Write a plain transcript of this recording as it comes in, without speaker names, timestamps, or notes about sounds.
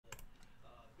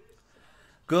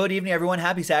Good evening, everyone.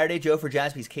 Happy Saturday. Joe for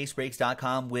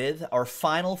jaspyscasebreaks.com with our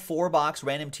final 4-box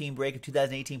random team break of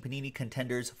 2018 Panini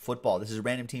Contenders football. This is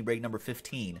random team break number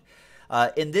 15.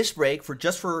 In this break,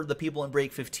 just for the people in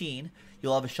break 15,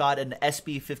 you'll have a shot at an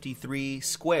SB53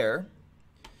 square.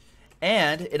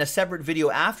 And in a separate video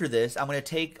after this, I'm going to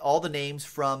take all the names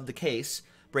from the case,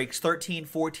 breaks 13,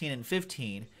 14, and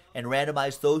 15, and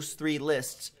randomize those 3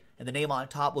 lists, and the name on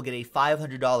top will get a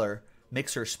 $500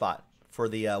 mixer spot for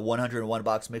the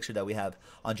 101-box mixer that we have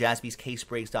on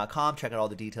jaspyscasebreaks.com. Check out all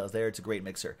the details there. It's a great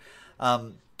mixer.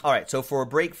 All right, so for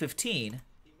break 15,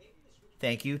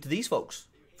 thank you to these folks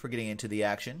for getting into the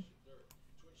action.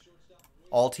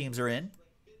 All teams are in.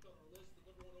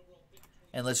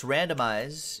 And let's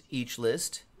randomize each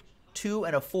list 2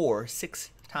 and a 4 6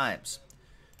 times.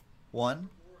 1,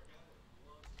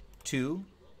 2,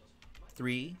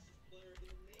 3,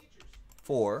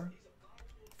 4,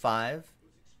 5,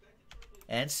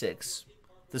 and 6.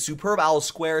 The Superb Owl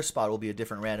Square spot will be a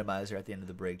different randomizer at the end of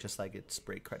the break, just like its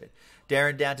break credit.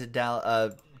 Darren down to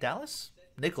Dallas?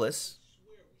 Nicholas.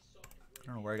 I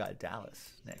don't know where I got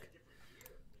Dallas. Nick.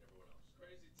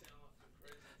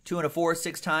 2 and a 4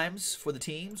 6 times for the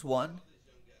teams. 1,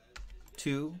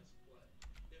 2,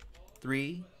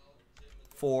 3,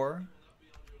 4,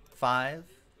 5,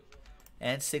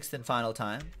 and 6th and final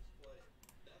time.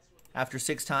 After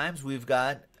 6 times, we've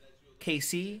got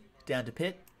KC down to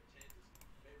Pitt.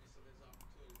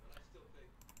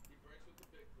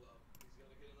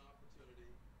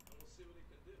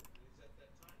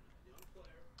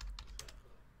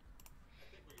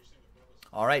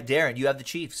 All right, Darren, you have the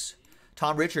Chiefs.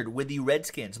 Tom Richard with the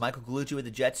Redskins. Michael Galucci with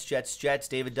the Jets.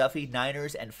 David Duffy,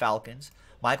 Niners and Falcons.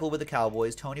 Michael with the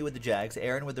Cowboys. Tony with the Jags.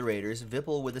 Aaron with the Raiders.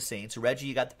 Vipple with the Saints. Reggie,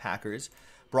 you got the Packers.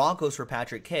 Broncos for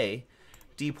Patrick K.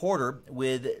 D. Porter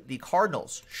with the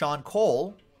Cardinals. Sean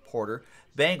Cole, Porter,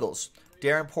 Bengals.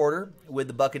 Darren Porter with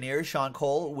the Buccaneers. Sean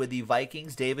Cole with the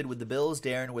Vikings. David with the Bills.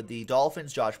 Darren with the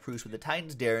Dolphins. Josh Proust with the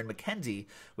Titans. Darren McKenzie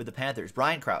with the Panthers.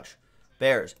 Brian Crouch,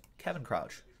 Bears. Kevin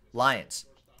Crouch, Lions.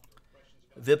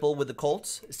 Vipple with the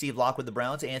Colts. Steve Locke with the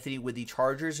Browns. Anthony with the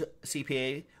Chargers.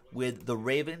 CPA with the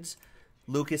Ravens.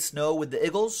 Lucas Snow with the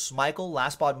Eagles. Michael,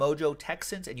 Last Spot Mojo,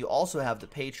 Texans. And you also have the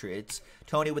Patriots.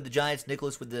 Tony with the Giants.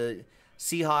 Nicholas with the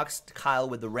Seahawks. Kyle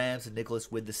with the Rams. And Nicholas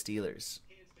with the Steelers.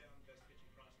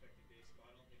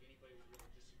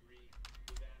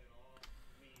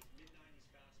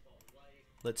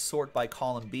 Let's sort by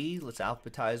column B. Let's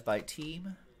alphabetize by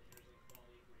team.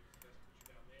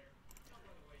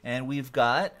 And we've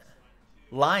got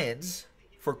Lions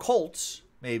for Colts,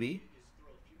 maybe.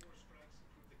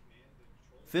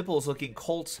 Vipple's looking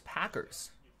Colts, Packers.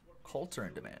 Colts are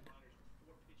in demand.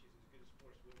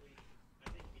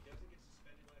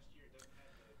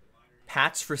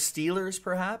 Pats for Steelers,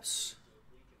 perhaps.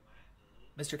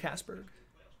 Mr. Casper.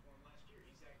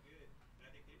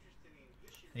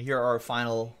 And here are our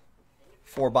final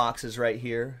 4 boxes right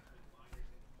here,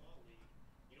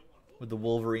 with the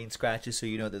Wolverine scratches, so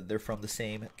you know that they're from the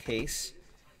same case.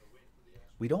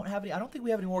 We don't have any. I don't think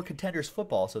we have any more Contenders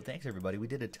football, so thanks everybody. We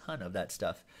did a ton of that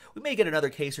stuff. We may get another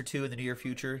case or 2 in the near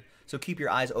future, so keep your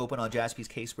eyes open on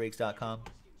jaspyscasebreaks.com.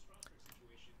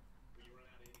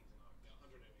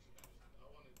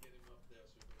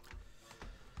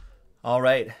 All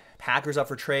right, Packers up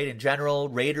for trade in general.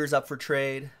 Raiders up for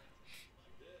trade.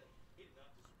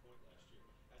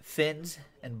 Finns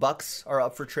and Bucks are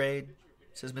up for trade,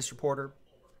 says Mr. Porter.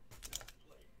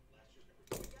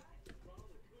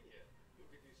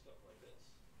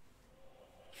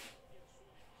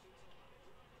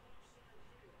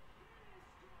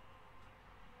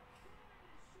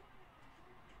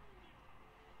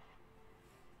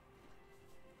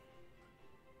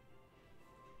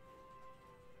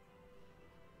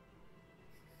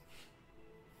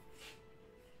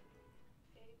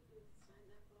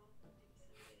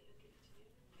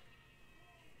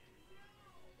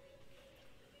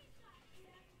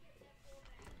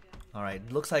 All right,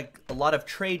 looks like a lot of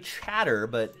trade chatter,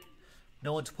 but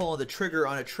no one's pulling the trigger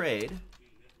on a trade.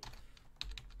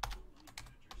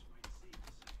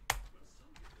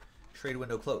 Trade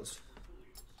window closed.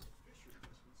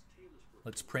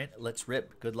 Let's print, let's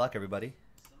rip. Good luck, everybody.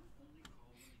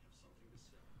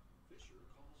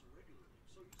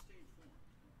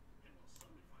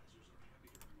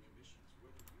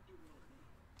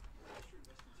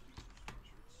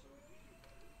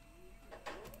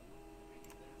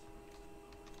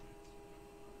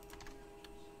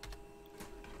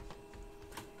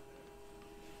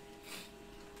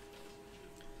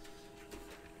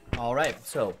 All right,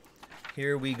 so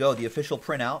here we go, the official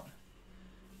printout.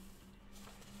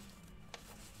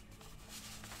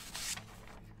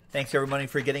 Thanks everybody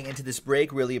for getting into this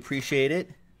break. Really appreciate it.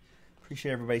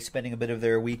 Appreciate everybody spending a bit of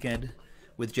their weekend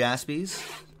with Jaspys.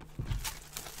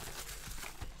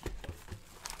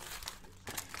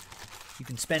 You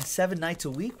can spend 7 nights a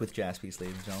week with Jaspys,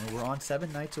 ladies and gentlemen. We're on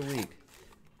 7 nights a week.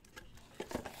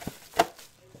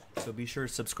 So be sure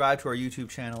to subscribe to our YouTube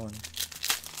channel and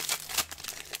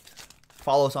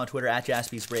follow us on Twitter at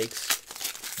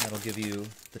JaspysBreaks. That'll give you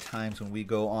the times when we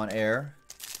go on air.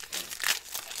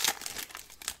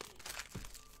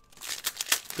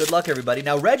 Good luck, everybody.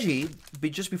 Now, Reggie,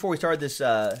 just before we started this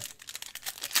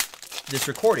this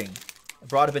recording,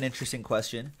 brought up an interesting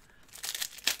question.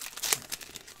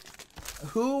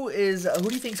 Who do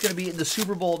you think is going to be in the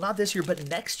Super Bowl? Not this year, but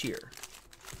next year.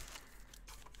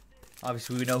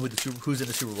 Obviously, we know who's in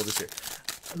the Super Bowl this year.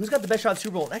 Who's got the best shot at the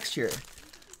Super Bowl next year?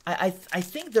 I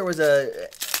think there was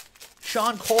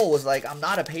Sean Cole was like, I'm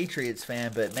not a Patriots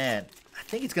fan, but man, I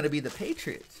think it's going to be the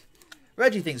Patriots.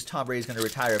 Reggie thinks Tom Brady's going to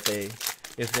retire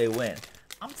if they win.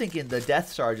 I'm thinking the Death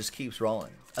Star just keeps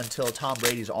rolling until Tom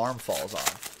Brady's arm falls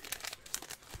off.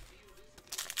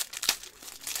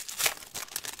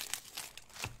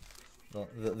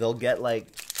 They'll get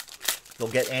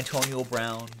Antonio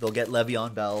Brown. They'll get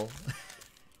Le'Veon Bell.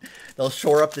 They'll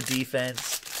shore up the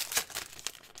defense.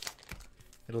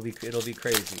 It'll be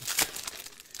crazy.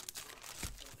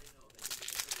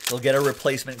 They'll get a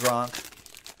replacement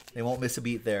Gronk. They won't miss a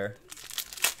beat there.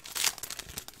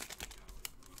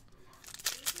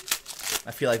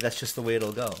 I feel like that's just the way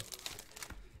it'll go.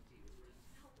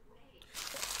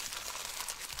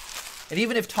 And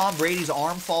even if Tom Brady's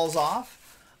arm falls off,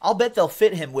 I'll bet they'll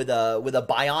fit him with a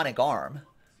bionic arm.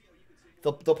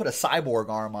 They'll put a cyborg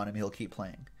arm on him. He'll keep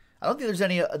playing. I don't think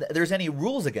there's any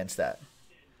rules against that.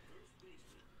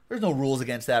 There's no rules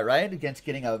against that, right? Against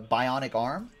getting a bionic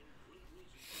arm.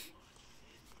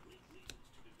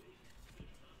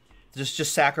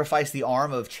 Just sacrifice the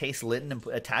arm of Chase Litton and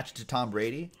attach it to Tom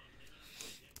Brady.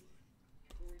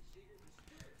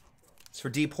 It's for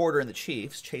D. Porter and the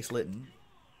Chiefs. Chase Litton.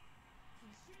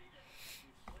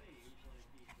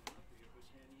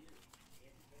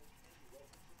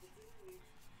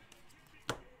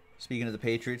 Speaking of the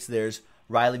Patriots, there's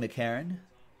Riley McCarron.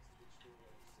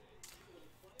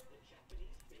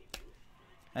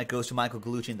 That goes to Michael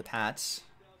Gallucci and the Pats.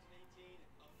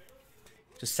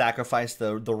 Just sacrifice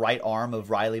the right arm of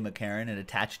Riley McCarron and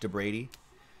attach it to Brady.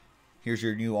 Here's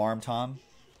your new arm, Tom.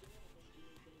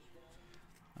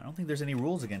 I don't think there's any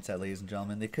rules against that, ladies and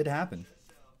gentlemen. They could happen.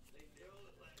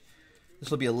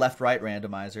 This will be a left-right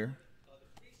randomizer.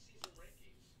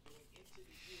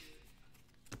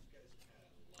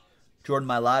 Jordan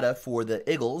Mailata for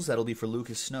the Eagles. That'll be for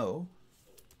Lucas Snow.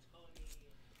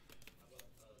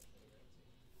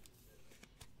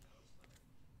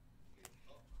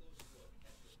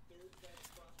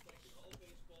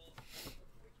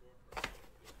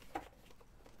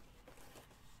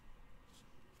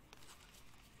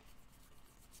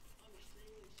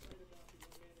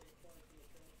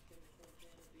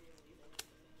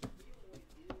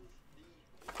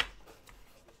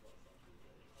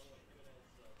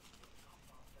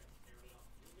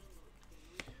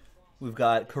 We've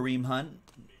got Kareem Hunt.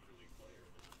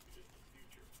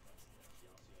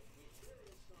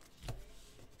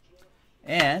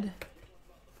 And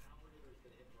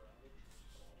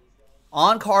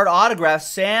on-card autograph,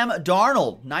 Sam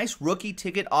Darnold. Nice rookie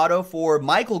ticket auto for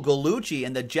Michael Gallucci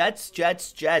and the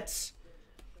Jets.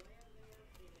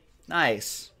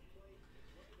 Nice.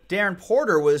 Darren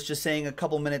Porter was just saying a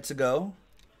couple minutes ago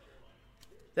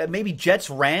that maybe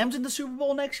Jets-Rams in the Super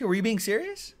Bowl next year. Were you being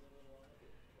serious?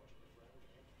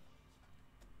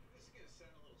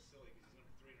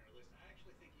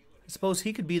 I suppose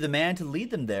he could be the man to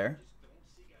lead them there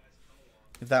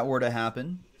if that were to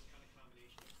happen.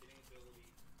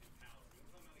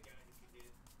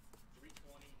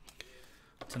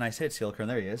 It's a nice hit, Seal Curtain.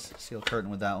 There he is. Seal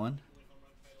Curtain with that one.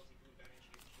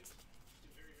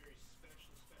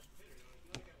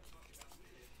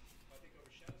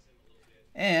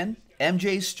 And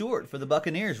MJ Stewart for the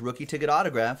Buccaneers. Rookie ticket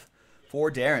autograph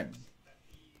for Darren.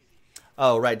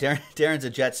 Oh, right. Darren's a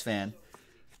Jets fan.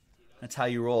 That's how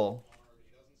you roll.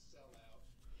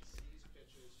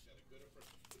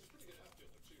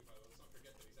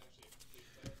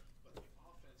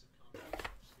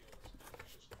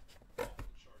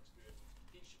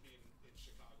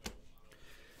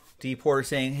 D. Porter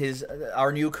saying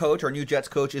our new Jets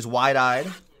coach is wide-eyed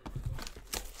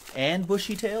and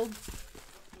bushy-tailed.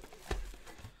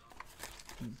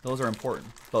 Those are important,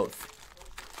 both.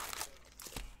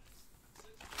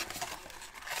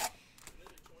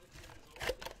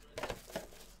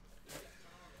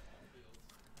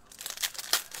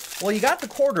 Well, you got the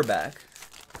quarterback.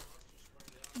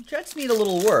 Jets need a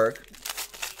little work.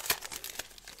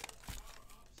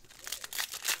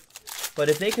 But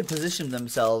if they could position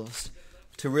themselves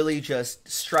to really just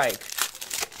strike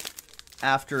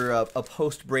after a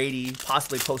post-Brady,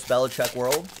 possibly post-Belichick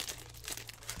world,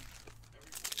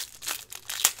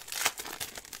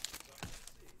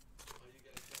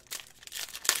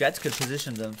 Jets could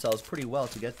position themselves pretty well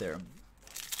to get there.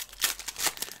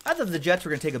 I thought the Jets were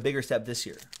going to take a bigger step this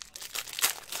year.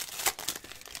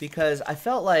 Because I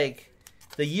felt like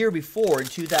the year before, in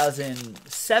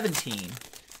 2017,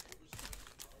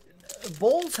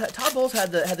 Todd Bowles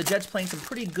had the Jets playing some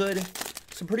pretty good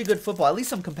football, at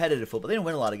least some competitive football. They didn't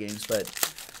win a lot of games, but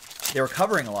they were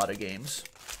covering a lot of games,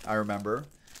 I remember.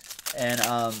 And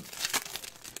I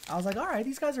was like, all right,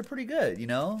 these guys are pretty good, you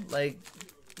know? Like,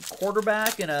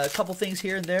 quarterback and a couple things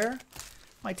here and there.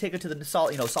 Might take it to the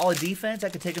solid defense. I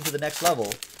could take it to the next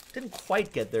level. Didn't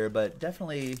quite get there, but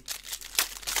definitely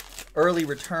early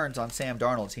returns on Sam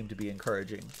Darnold seem to be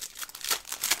encouraging.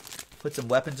 Put some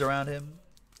weapons around him.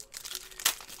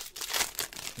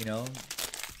 You know,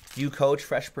 new coach,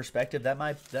 fresh perspective. That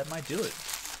might do it.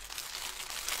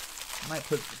 Might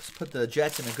put the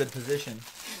Jets in a good position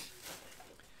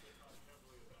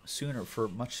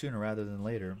much sooner rather than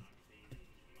later.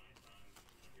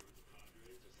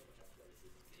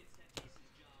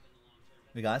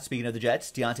 We got, speaking of the Jets,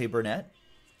 Deontay Burnett.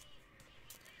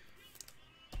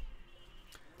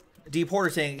 D. Porter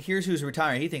saying, here's who's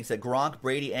retiring. He thinks that Gronk,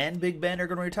 Brady, and Big Ben are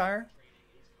going to retire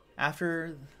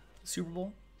after the Super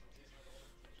Bowl.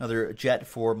 Another Jet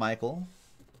for Michael.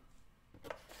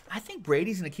 I think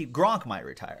Brady's going to keep. Gronk might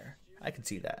retire. I can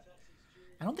see that.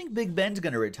 I don't think Big Ben's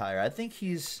going to retire. I think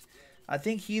he's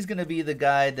going to be the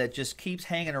guy that just keeps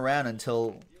hanging around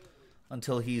until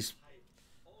he's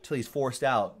forced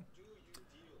out.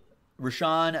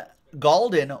 Rashawn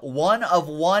Golden, 1 of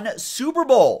 1 Super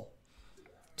Bowl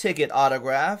ticket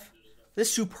autograph.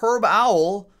 This superb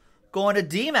owl going to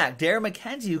D-Mac. Darren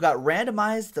McKenzie, who got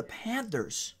randomized the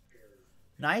Panthers.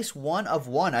 Nice 1 of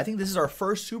 1. I think this is our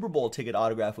first Super Bowl ticket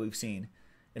autograph we've seen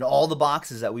in all the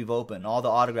boxes that we've opened, all the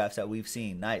autographs that we've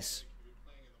seen. Nice.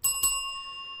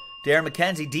 Darren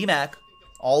McKenzie, D-Mac,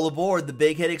 all aboard the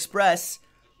Big Hit Express.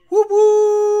 Whoop,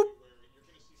 whoop.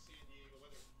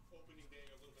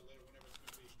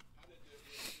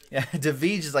 Yeah,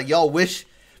 DeVige is like, y'all wish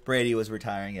Brady was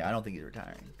retiring. Yeah, I don't think he's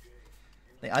retiring.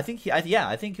 I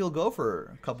think he'll go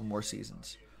for a couple more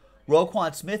seasons.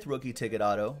 Roquan Smith, rookie ticket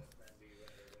auto.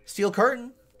 Steel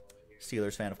Curtain,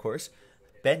 Steelers fan, of course.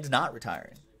 Ben's not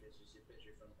retiring.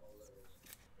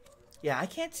 Yeah, I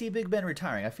can't see Big Ben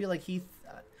retiring. I feel like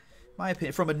my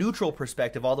opinion, from a neutral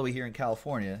perspective, all the way here in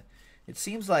California, it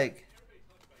seems like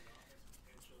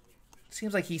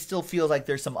he still feels like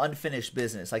there's some unfinished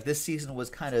business. Like this season was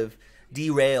kind of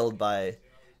derailed by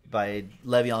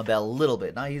Le'Veon Bell a little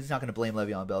bit. Now he's not going to blame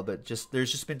Le'Veon Bell, but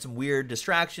there's just been some weird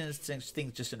distractions. Things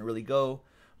just didn't really go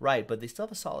right, but they still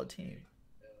have a solid team.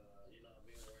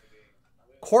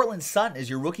 Cortland Sutton is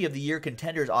your Rookie of the Year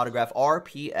Contenders autograph,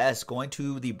 RPS, going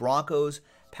to the Broncos,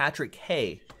 Patrick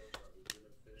Hay,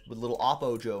 with a little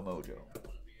Oppo Joe mojo.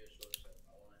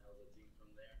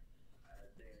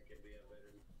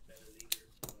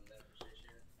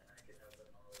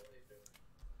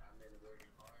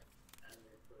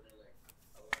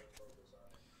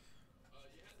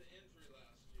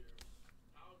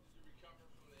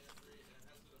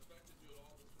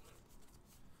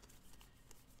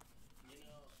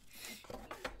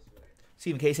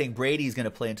 Stephen K saying Brady's going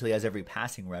to play until he has every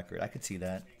passing record. I could see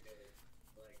that.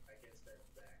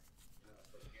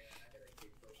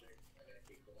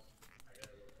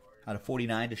 Out of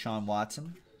 49, Deshaun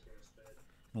Watson.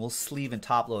 And we'll sleeve and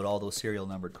top load all those serial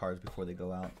numbered cards before they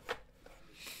go out.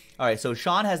 All right, so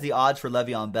Sean has the odds for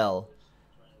Le'Veon Bell.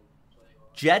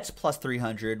 Jets plus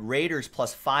 300, Raiders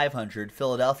plus 500,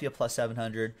 Philadelphia plus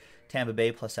 700, Tampa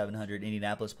Bay plus 700,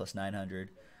 Indianapolis plus 900,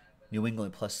 New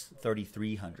England plus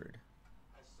 3,300.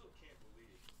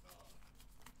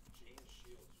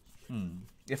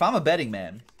 If I'm a betting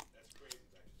man,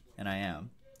 and I am,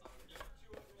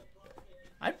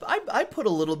 I'd put a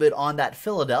little bit on that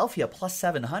Philadelphia plus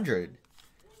 700.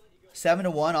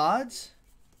 7-1 odds.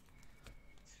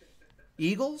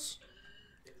 Eagles.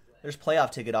 There's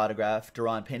playoff ticket autograph,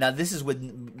 Deron Payne. Now, this is with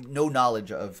no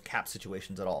knowledge of cap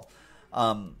situations at all.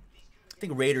 I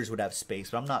think Raiders would have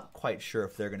space, but I'm not quite sure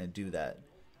if they're going to do that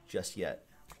just yet.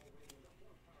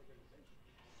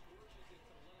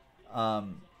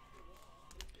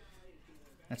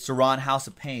 That's Saran House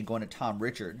of Pain going to Tom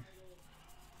Richard.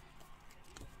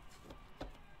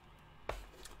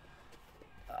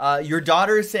 Your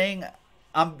daughter is saying,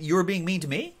 you're being mean to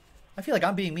me? I feel like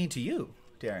I'm being mean to you,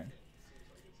 Darren.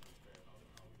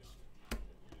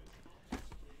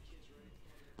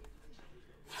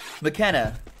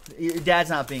 McKenna, your dad's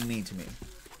not being mean to me.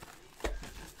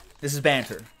 This is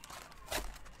banter.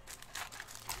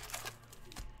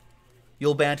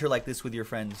 You'll banter like this with your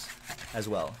friends as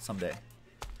well someday.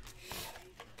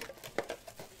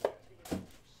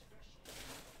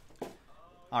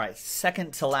 All right,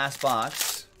 second to last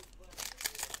box.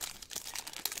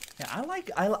 Yeah,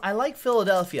 I like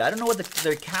Philadelphia. I don't know what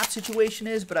their cap situation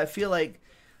is, but I feel like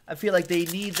they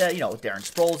need that. You know, Darren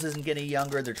Sproles isn't getting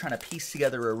younger. They're trying to piece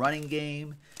together a running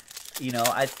game. You know,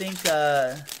 I think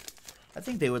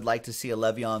they would like to see a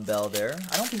Le'Veon Bell there.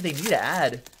 I don't think they need to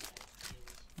add.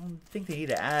 I don't think they need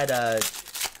to add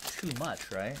too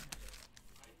much, right?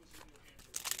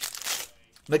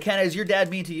 McKenna, is your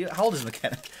dad mean to you? How old is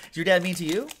McKenna? Is your dad mean to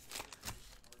you?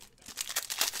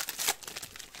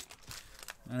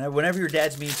 And whenever your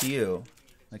dad's mean to you,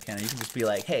 McKenna, you can just be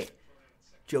like, hey,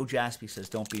 Joe Jaspy says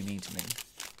don't be mean to me.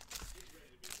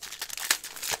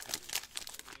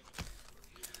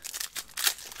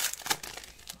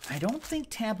 I don't think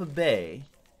Tampa Bay.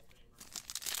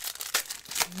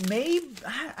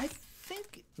 I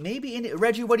think maybe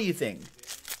Reggie. What do you think?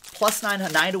 Plus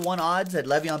 9 to 1 odds that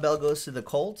Le'Veon Bell goes to the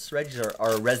Colts. Reggie's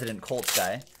our resident Colts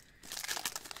guy,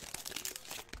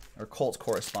 or Colts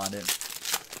correspondent.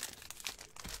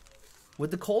 Would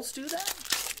the Colts do that?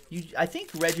 I think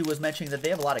Reggie was mentioning that they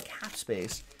have a lot of cap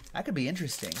space. That could be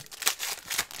interesting.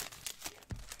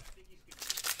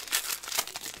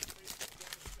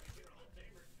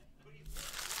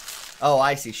 Oh,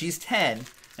 I see. She's 10,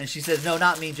 and she says, no,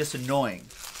 not me, just annoying.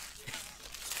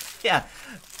 Yeah,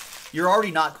 you're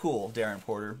already not cool, Darren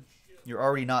Porter. You're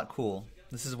already not cool.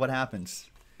 This is what happens.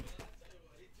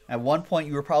 At one point,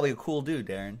 you were probably a cool dude,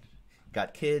 Darren.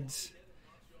 Got kids,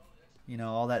 you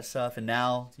know, all that stuff, and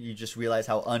now you just realize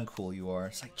how uncool you are.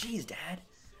 It's like, geez, Dad,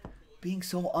 being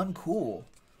so uncool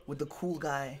with the cool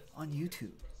guy on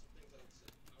YouTube.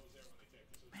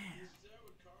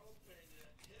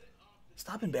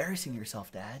 Stop embarrassing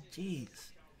yourself, Dad. Jeez.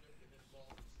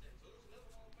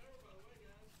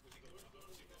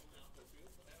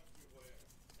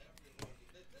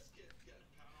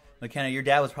 McKenna, your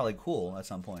dad was probably cool at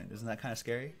some point. Isn't that kind of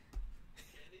scary?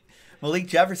 Malik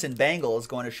Jefferson, Bengals,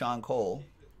 going to Sean Cole.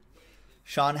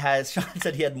 Sean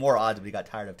said he had more odds, but he got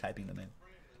tired of typing them in.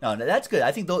 No, that's good.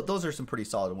 I think those are some pretty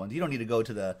solid ones. You don't need to go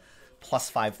to the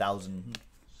plus 5,000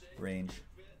 range.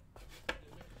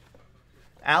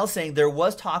 Al's saying there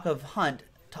was talk of Hunt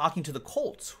talking to the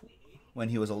Colts when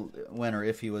he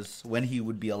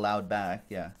would be allowed back.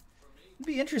 Yeah, it'd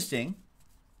be interesting.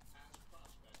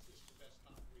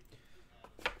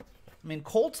 I mean,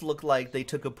 Colts look like they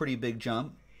took a pretty big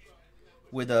jump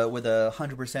with a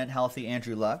 100% healthy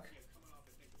Andrew Luck.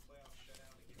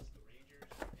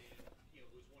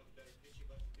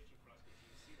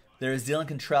 There is Dylan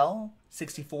Cantrell,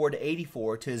 64 to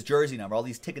 84 to his jersey number. All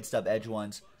these ticket stub edge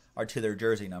ones are to their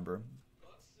jersey number.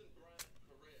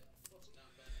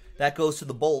 That goes to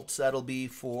the Bolts. That'll be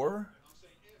for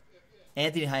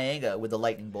Anthony Hyanga with the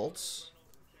Lightning Bolts.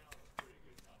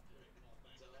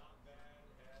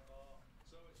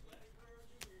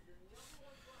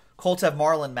 Colts have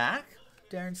Marlon Mack,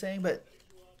 Darren's saying, but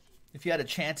if you had a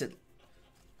chance at...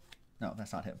 No,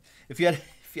 that's not him. If you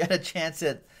had a chance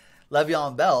at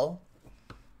Le'Veon Bell,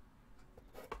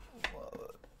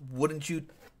 wouldn't you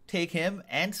take him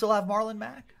and still have Marlon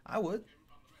Mack? I would.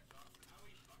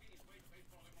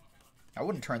 I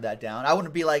wouldn't turn that down. I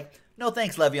wouldn't be like, no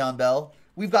thanks, Le'Veon Bell.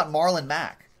 We've got Marlon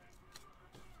Mack.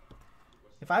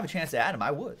 If I have a chance to add him,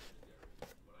 I would.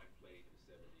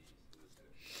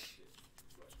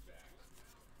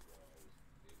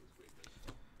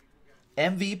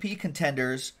 MVP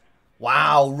contenders.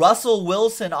 Wow, Russell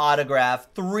Wilson autograph.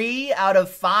 3 out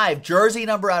of 5. Jersey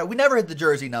number out. We never hit the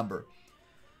jersey number.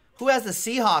 Who has the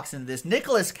Seahawks in this?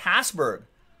 Nicholas Kasberg.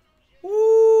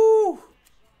 Woo!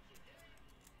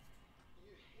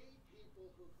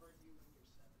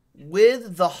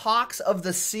 With the Hawks of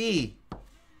the Sea.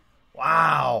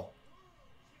 Wow.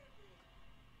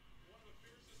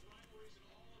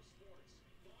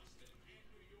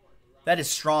 That is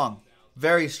strong.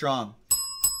 Very strong.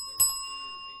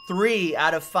 3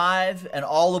 out of 5 and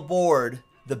all aboard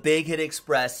the Big Hit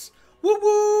Express. Woo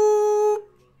woo!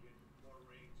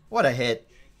 What a hit.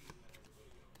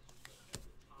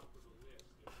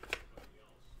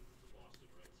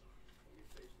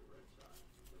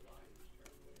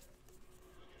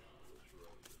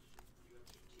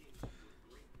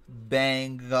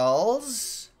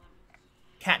 Bengals.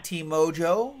 Cat Team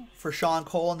Mojo for Sean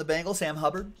Cole and the Bengals. Sam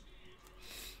Hubbard.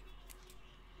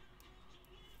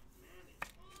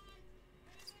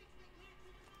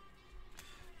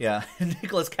 Yeah,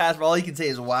 Nicholas Casper, all you can say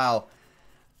is wow.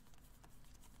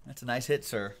 That's a nice hit,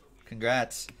 sir.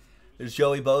 Congrats. There's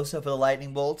Joey Bosa for the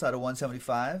Lightning Bolts out of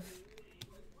 175.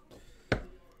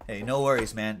 Hey, no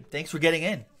worries, man. Thanks for getting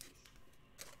in.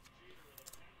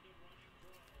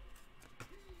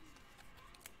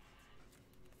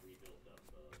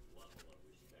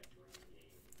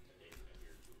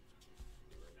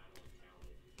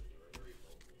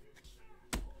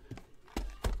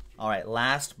 All right,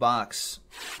 last box.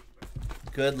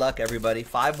 Good luck, everybody.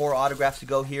 5 more autographs to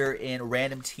go here in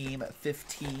Random Team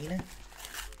 15.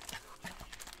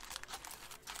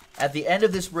 At the end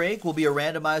of this break will be a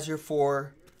randomizer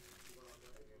for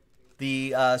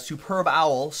the Superb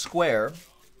Owl Square.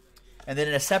 And then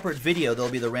in a separate video,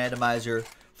 there'll be the randomizer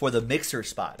for the Mixer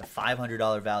spot, a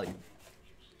 $500 value.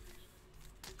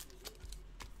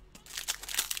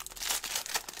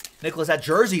 Nicholas, that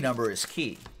jersey number is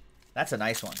key. That's a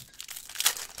nice one.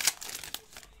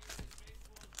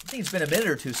 I think it's been a minute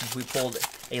or two since we pulled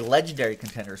a legendary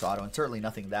Contenders auto, and certainly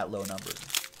nothing that low numbered.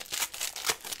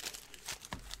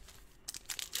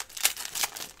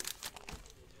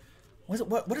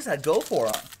 What does that go for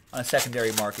on a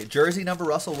secondary market? Jersey number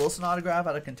Russell Wilson autograph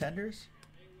out of Contenders?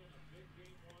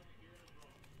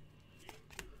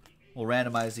 We'll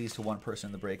randomize these to one person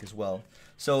in the break as well.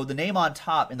 So the name on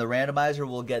top in the randomizer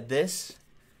will get this,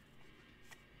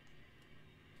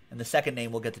 and the second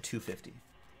name will get the 250.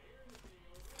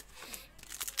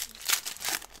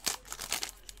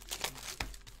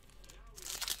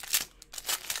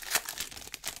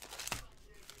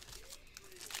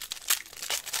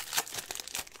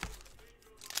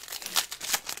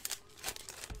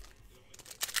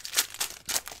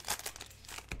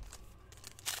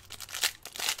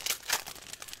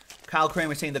 Kyle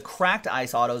Kramer saying the cracked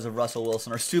ice autos of Russell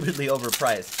Wilson are stupidly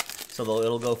overpriced, so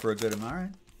it'll go for a good amount. All right,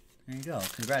 there you go.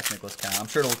 Congrats, Nicholas Kyle. I'm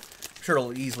sure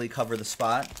it'll easily cover the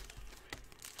spot.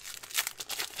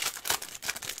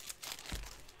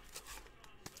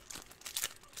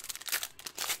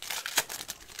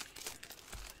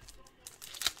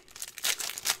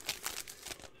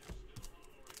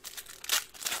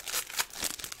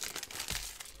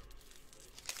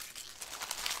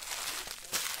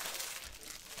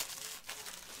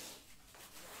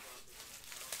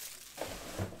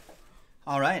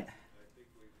 All right.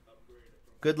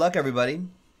 Good luck, everybody.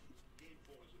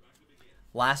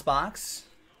 Last box.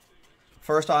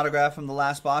 First autograph from the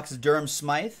last box is Durham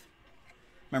Smythe.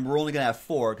 Remember, we're only going to have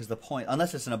 4 because the point,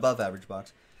 unless it's an above average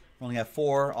box, we only have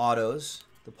 4 autos.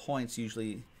 The points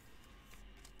usually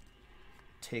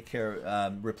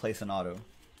replace an auto.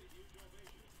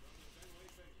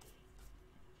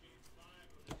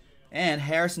 And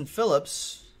Harrison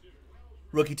Phillips,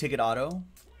 rookie ticket auto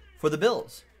for the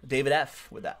Bills. David F.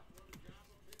 with that.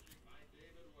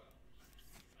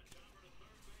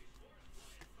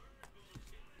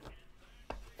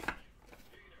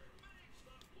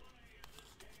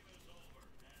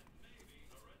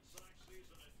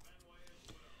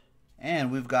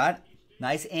 And we've got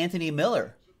nice Anthony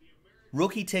Miller.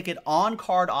 Rookie ticket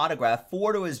on-card autograph.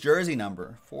 4 to his jersey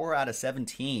number. 4 out of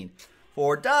 17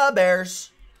 for the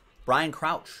Bears. Brian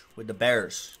Crouch with the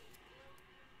Bears.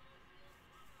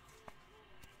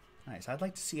 Nice. I'd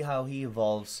like to see how he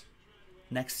evolves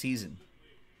next season.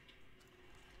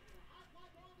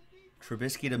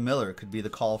 Trubisky to Miller could be the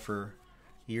call for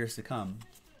years to come.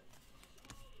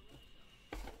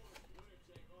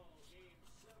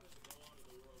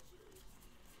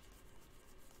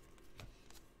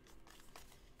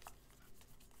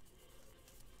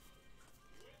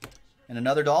 And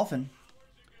another Dolphin.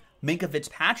 Minka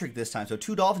Fitzpatrick this time. So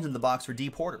 2 Dolphins in the box for D.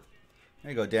 Porter.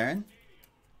 There you go, Darren.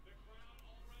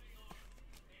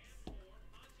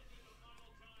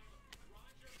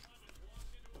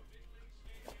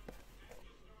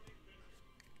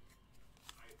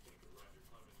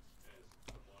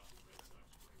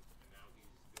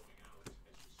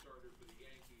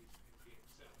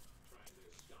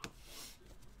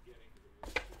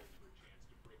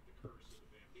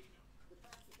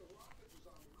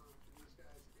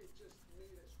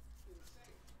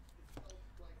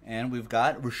 And we've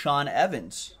got Rashaan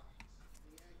Evans.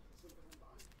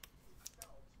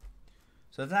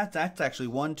 So that's actually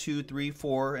 1, 2, 3,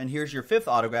 4. And here's your 5th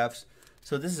autographs.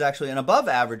 So this is actually an above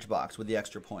average box with the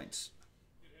extra points.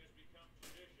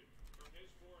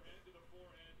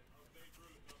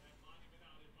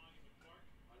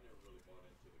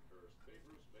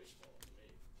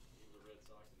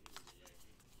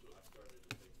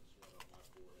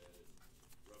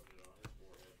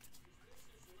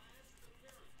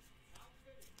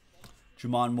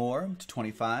 Jamon Moore to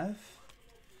 25.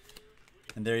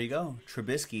 And there you go.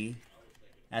 Trubisky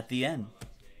at the end.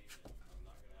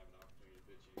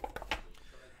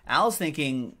 Al's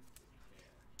thinking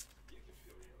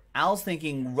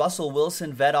Russell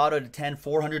Wilson vet auto to 10,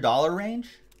 $400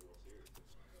 range.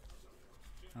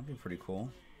 That'd be pretty cool.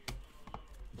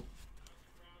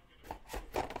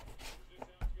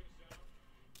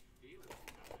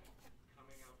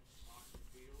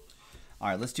 All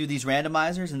right, let's do these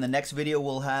randomizers. In the next video,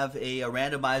 we'll have a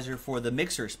randomizer for the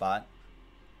mixer spot.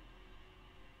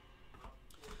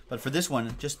 But for this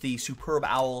one, just the Superb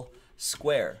Owl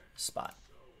square spot.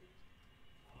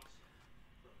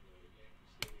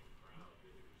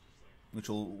 Which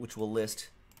we'll list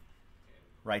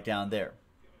right down there.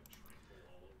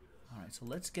 All right, so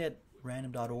let's get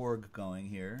random.org going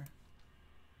here.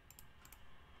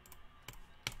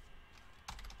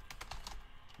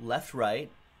 Left,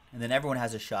 right. And then everyone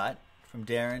has a shot, from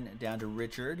Darren down to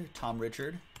Richard, Tom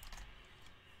Richard.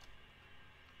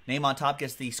 Name on top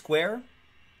gets the square,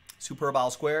 Superb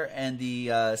Owl square, and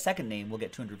the second name will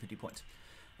get 250 points.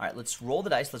 All right, let's roll the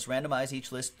dice. Let's randomize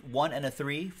each list. 1 and a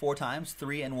 3, 4 times.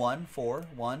 3 and 1, 4.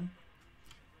 1,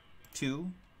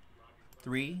 2,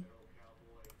 3,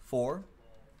 4.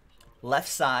 Left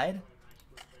side,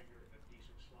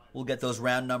 we'll get those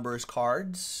round numbers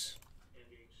cards.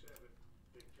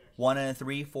 1 and a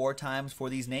 3, 4 times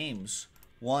for these names.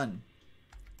 1,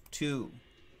 2,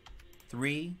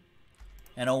 3,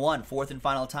 and a 1. Fourth and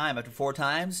final time. After 4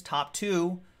 times, top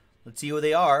 2. Let's see who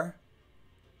they are.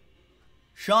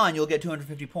 Sean, you'll get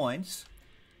 250 points.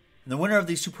 And the winner of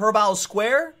the Superb Owl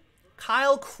Square,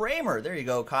 Kyle Kramer. There you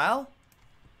go, Kyle.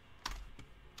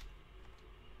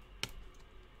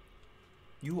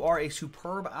 You are a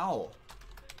Superb Owl.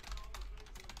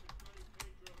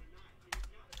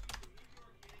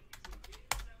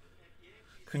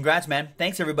 Congrats, man.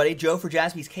 Thanks, everybody. Joe for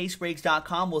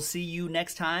jaspyscasebreaks.com. We'll see you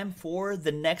next time for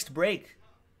the next break.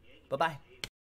 Bye-bye.